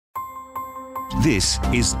This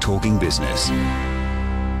is Talking Business.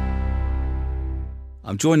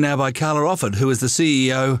 I'm joined now by Carla Offord, who is the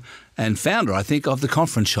CEO and founder, I think, of the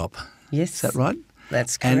Conference Shop. Yes. Is that right?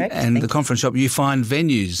 That's correct. And the Conference Shop, you find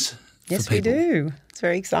venues yes, for people. Yes, we do. It's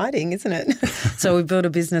very exciting, isn't it? So we built a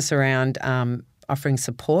business around offering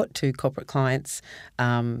support to corporate clients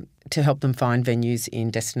to help them find venues in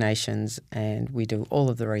destinations, and we do all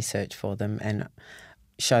of the research for them and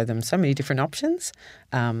show them so many different options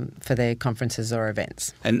for their conferences or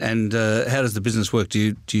events. And how does the business work?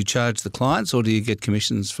 Do you charge the clients or do you get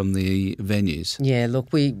commissions from the venues? Yeah,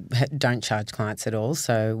 look, we don't charge clients at all,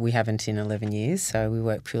 so we haven't in 11 years, so we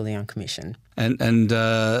work purely on commission. And in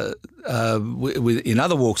other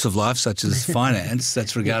walks of life, such as finance,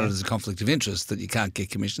 that's regarded as a conflict of interest, that you can't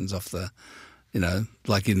get commissions off the,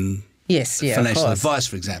 like in... Yes, yeah, financial of course. advice,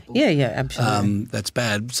 for example. Yeah, absolutely. That's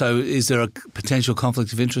bad. So, is there a potential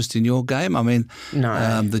conflict of interest in your game? I mean,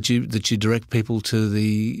 no. That you direct people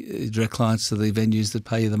to direct clients to the venues that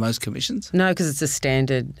pay you the most commissions? No, because it's a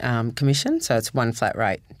standard commission, so it's one flat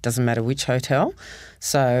rate. Doesn't matter which hotel.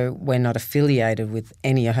 So we're not affiliated with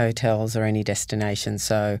any hotels or any destinations.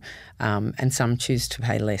 So, and some choose to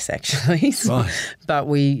pay less actually. Right. But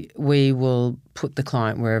we will put the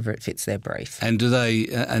client wherever it fits their brief. And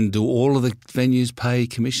do all of the venues pay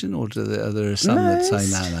commission, or are there some that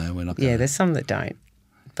say no, we're not going to? Yeah, there's some that don't.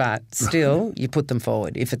 But still, you put them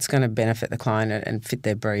forward. If it's going to benefit the client and fit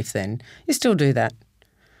their brief, then you still do that.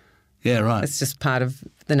 Yeah, right. It's just part of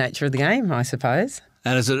the nature of the game, I suppose.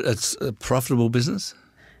 And it's a profitable business?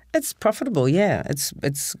 It's profitable, yeah.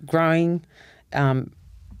 It's growing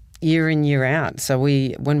year in, year out. So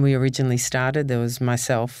when we originally started, there was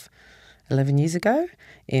myself 11 years ago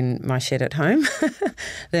in my shed at home.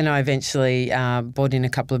 Then I eventually brought in a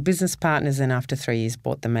couple of business partners, and after 3 years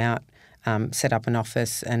bought them out, set up an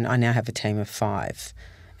office, and I now have a team of 5.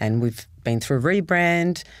 And we've been through a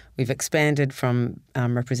rebrand. We've expanded from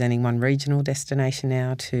representing one regional destination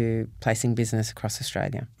now to placing business across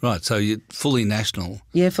Australia. Right, so you're fully national.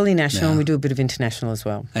 Yeah, fully national, now. and we do a bit of international as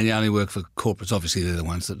well. And you only work for corporates. Obviously, they're the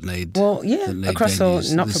ones that need. Well, yeah, that need across venues.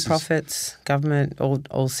 all not-for-profits, government,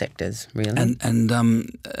 all sectors, really. And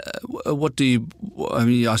what do you? I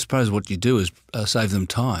mean, I suppose what you do is save them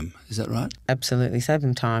time. Is that right? Absolutely, save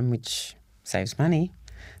them time, which saves money.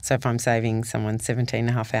 So if I'm saving someone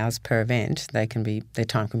 17.5 hours per event, their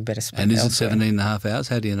time can be better spent And is elsewhere. it 17.5 hours?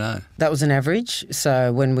 How do you know? That was an average.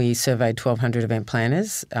 So when we surveyed 1,200 event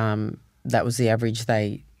planners, that was the average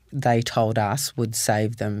they told us would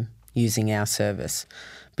save them using our service,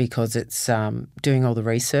 because it's doing all the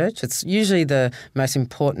research. It's usually the most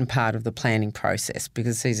important part of the planning process,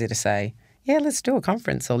 because it's easy to say, yeah, let's do a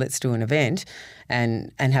conference or let's do an event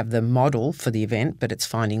and have the model for the event, but it's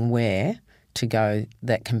finding where to go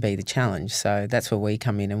that can be the challenge. So that's where we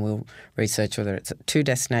come in, and we'll research whether it's 2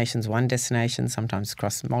 destinations, 1 destination, sometimes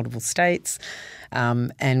across multiple states,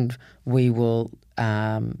 and we will,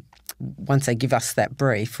 once they give us that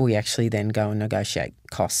brief, we actually then go and negotiate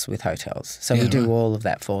costs with hotels. So we do all of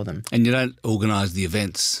that for them. And you don't organise the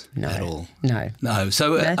events at all? No.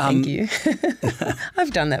 So, thank you.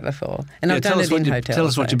 I've done that before, and I've done it in hotels. Tell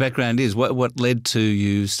us what your background is. What led to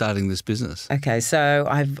you starting this business? Okay, so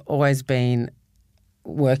I've always been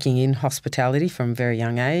working in hospitality from a very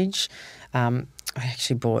young age. I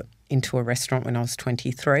actually bought into a restaurant when I was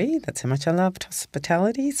 23. That's how much I loved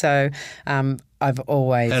hospitality. So I've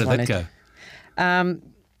always wanted... How did that go?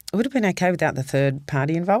 It would have been okay without the third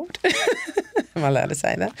party involved. Am I allowed to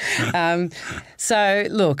say that? So,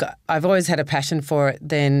 look, I've always had a passion for it.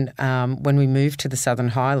 Then when we moved to the Southern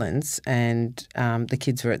Highlands and the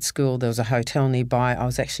kids were at school, there was a hotel nearby. I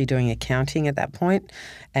was actually doing accounting at that point,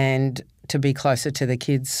 and to be closer to the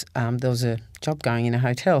kids, there was a job going in a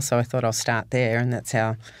hotel, so I thought I'll start there, and that's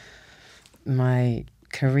how my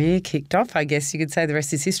career kicked off. I guess you could say the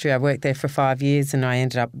rest is history. I worked there for 5 years, and I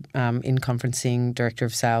ended up in conferencing, director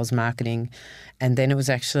of sales, marketing, and then it was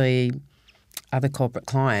actually other corporate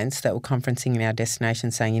clients that were conferencing in our destination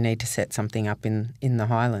saying you need to set something up in the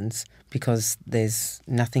Highlands because there's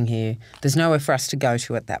nothing here. There's nowhere for us to go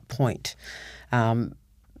to at that point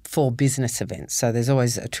for business events. So there's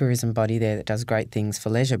always a tourism body there that does great things for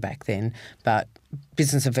leisure back then, but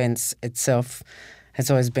business events itself has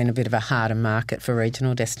always been a bit of a harder market for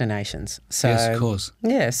regional destinations. So, yes, of course.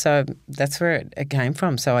 Yeah, so that's where it came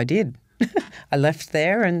from. So I did. I left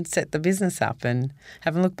there and set the business up and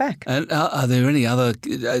haven't looked back. And are there any other,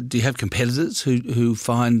 do you have competitors who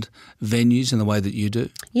find venues in the way that you do?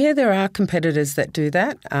 Yeah, there are competitors that do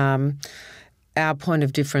that. Our point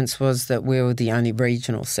of difference was that we were the only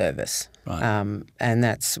regional service. Right. And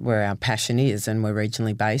that's where our passion is, and we're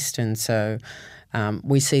regionally based. And so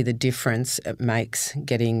We see the difference it makes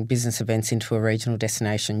getting business events into a regional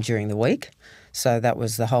destination during the week. So that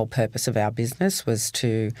was the whole purpose of our business, was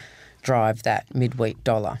to drive that midweek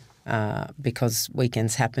dollar. Because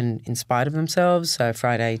weekends happen in spite of themselves. So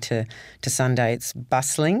Friday to Sunday, it's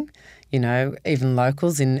bustling. You know, even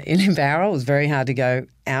locals in Bowral, it was very hard to go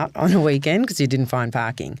out on a weekend because you didn't find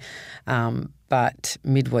parking. But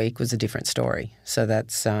midweek was a different story. So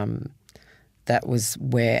that was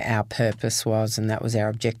where our purpose was, and that was our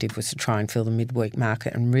objective, was to try and fill the midweek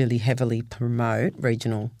market and really heavily promote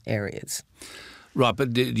regional areas. Right,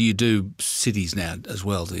 but do you do cities now as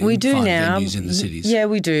well? Do you we do find now. Venues in the cities? Yeah,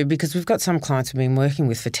 we do, because we've got some clients we've been working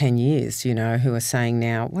with for 10 years, you know, who are saying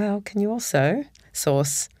now, well, can you also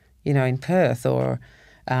source, you know, in Perth or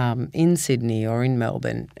in Sydney or in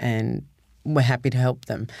Melbourne? And we're happy to help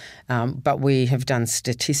them. But we have done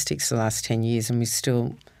statistics the last 10 years, and we're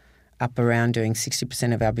still up around doing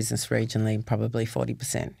 60% of our business regionally, probably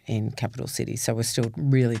 40% in capital cities. So we're still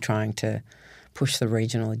really trying to push the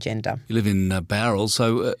regional agenda. You live in Bowral,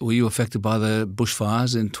 so were you affected by the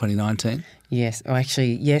bushfires in 2019? Yes. Oh,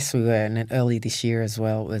 actually, yes, we were, and early this year as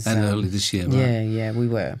well. It was, early this year, right? Yeah, we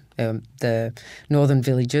were. The northern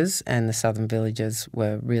villages and the southern villages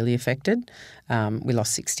were really affected. We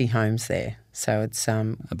lost 60 homes there. So it's...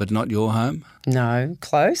 but not your home? No,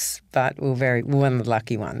 close, but we're one of the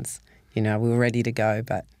lucky ones. You know, we were ready to go,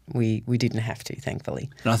 but we didn't have to, thankfully.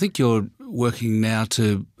 And I think you're working now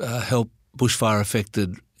to help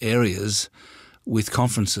bushfire-affected areas with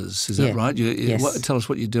conferences. Is that right? Yes. Tell us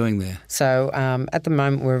what you're doing there. So at the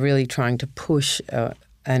moment, we're really trying to push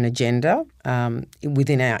an agenda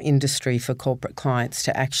within our industry for corporate clients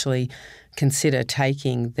to actually consider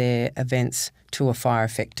taking their events to a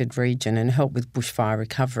fire-affected region and help with bushfire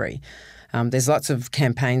recovery. There's lots of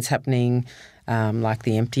campaigns happening, like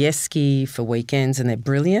the Empty Esky for weekends, and they're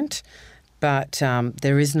brilliant. But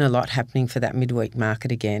there isn't a lot happening for that midweek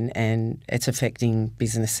market again, and it's affecting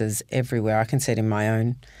businesses everywhere. I can see it in my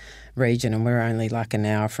own region, and we're only like an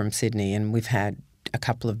hour from Sydney, and we've had a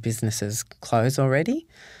couple of businesses close already.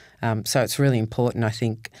 So it's really important. I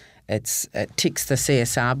think it ticks the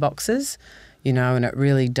CSR boxes, you know, and it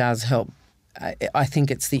really does help. I think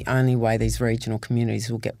it's the only way these regional communities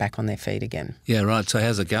will get back on their feet again. Yeah, right. So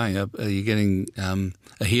how's it going? Are you getting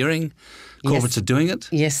a hearing? Corporates are doing it?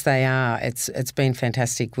 Yes, they are. It's been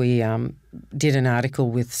fantastic. We did an article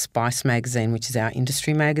with Spice magazine, which is our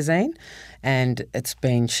industry magazine, and it's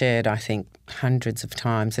been shared, I think, hundreds of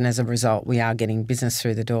times. And as a result, we are getting business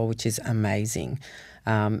through the door, which is amazing.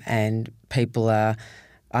 And people are...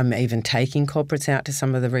 I'm even taking corporates out to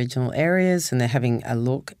some of the regional areas, and they're having a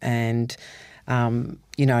look. And,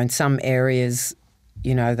 you know, in some areas...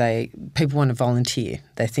 You know, people want to volunteer.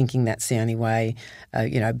 They're thinking that's the only way,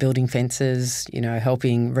 you know, building fences, you know,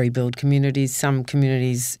 helping rebuild communities. Some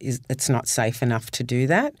communities, it's not safe enough to do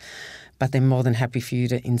that, but they're more than happy for you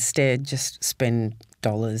to instead just spend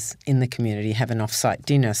dollars in the community, have an off-site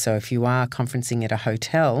dinner. So if you are conferencing at a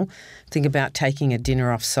hotel, think about taking a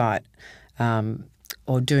dinner off-site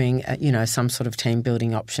or doing, you know, some sort of team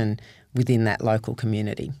building option within that local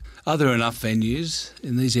community. Are there enough venues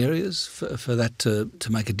in these areas for that to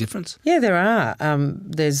make a difference? Yeah, there are.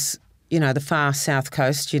 There's, you know, the far south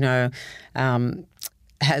coast, you know,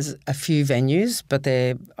 has a few venues, but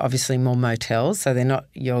they're obviously more motels, so they're not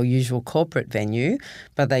your usual corporate venue,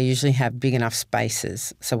 but they usually have big enough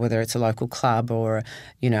spaces. So whether it's a local club or,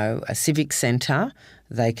 you know, a civic centre,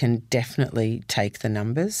 they can definitely take the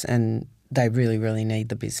numbers, and they really, really need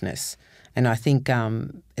the business. And I think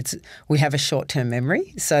we have a short-term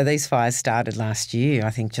memory. So these fires started last year, I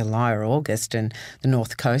think July or August, and the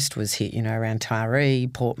North Coast was hit, you know, around Taree,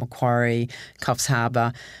 Port Macquarie, Coffs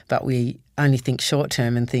Harbour. But we only think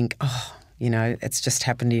short-term and think, oh, you know, it's just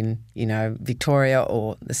happened in, you know, Victoria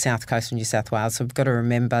or the South Coast of New South Wales. So we've got to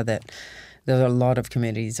remember that there are a lot of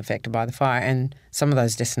communities affected by the fire, and some of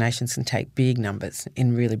those destinations can take big numbers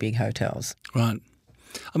in really big hotels. Right.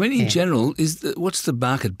 I mean, in general, what's the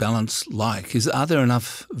market balance like? Are there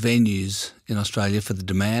enough venues in Australia for the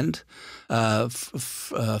demand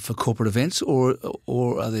for corporate events, or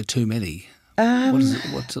are there too many?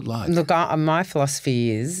 What's it like? Look, my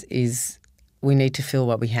philosophy is we need to fill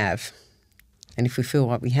what we have, and if we fill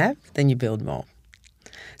what we have, then you build more.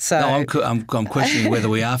 So no, I'm questioning whether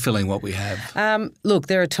we are filling what we have. Look,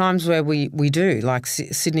 there are times where we do. Like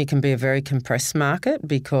Sydney can be a very compressed market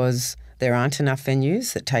because there aren't enough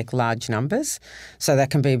venues that take large numbers. So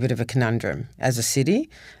that can be a bit of a conundrum as a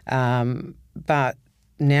city. But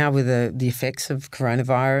now with the effects of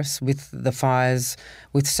coronavirus, with the fires,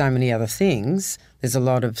 with so many other things, there's a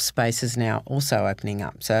lot of spaces now also opening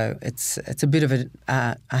up. So it's a bit of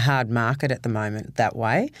a hard market at the moment that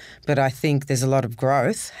way, but I think there's a lot of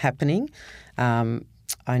growth happening.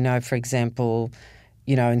 I know, for example,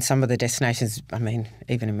 in some of the destinations, I mean,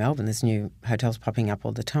 even in Melbourne, there's new hotels popping up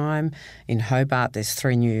all the time. In Hobart, there's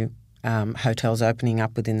 3 new hotels opening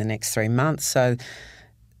up within the next 3 months. So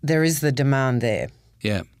there is the demand there.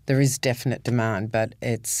 Yeah. There is definite demand, but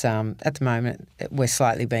it's at the moment we're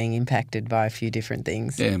slightly being impacted by a few different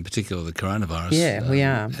things. Yeah, in particular the coronavirus. Yeah, we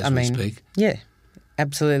are. As we speak. Yeah,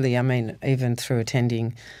 absolutely. I mean, even through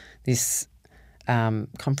attending this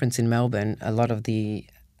conference in Melbourne, a lot of the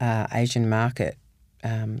Asian market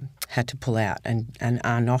had to pull out and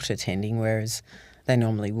are not attending, whereas they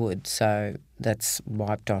normally would. So that's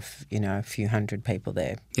wiped off, a few hundred people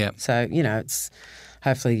there. Yeah. So, it's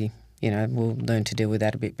hopefully, we'll learn to deal with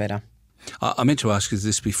that a bit better. I meant to ask you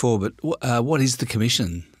this before, but what is the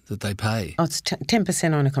commission that they pay? Oh, it's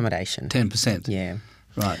 10% on accommodation. 10%? Yeah.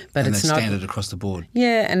 Right. But and it's that's not standard across the board?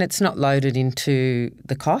 Yeah, and it's not loaded into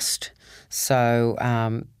the cost. So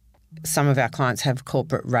some of our clients have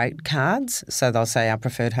corporate rate cards. So they'll say our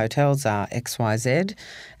preferred hotels are XYZ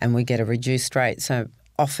and we get a reduced rate. So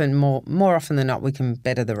often, more often than not, we can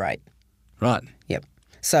better the rate. Right. Yep.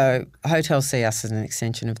 So hotels see us as an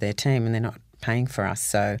extension of their team and they're not paying for us.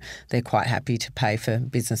 So they're quite happy to pay for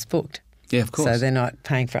business booked. Yeah, of course. So they're not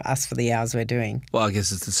paying for us for the hours we're doing. Well, I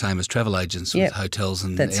guess it's the same as travel agents with hotels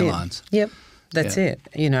and airlines. Yep. That's it.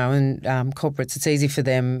 And corporates, it's easy for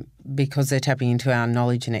them because they're tapping into our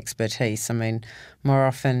knowledge and expertise. I mean, more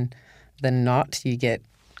often than not, you get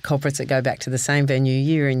corporates that go back to the same venue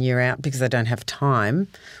year in, year out because they don't have time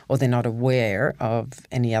or they're not aware of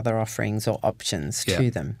any other offerings or options to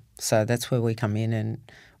them. So that's where we come in and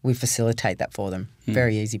we facilitate that for them.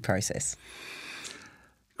 Very easy process.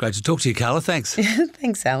 Great to talk to you, Carla. Thanks.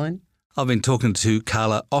 Thanks, Alan. I've been talking to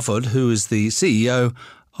Carla Offord, who is the CEO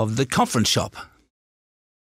of The Conference Shop.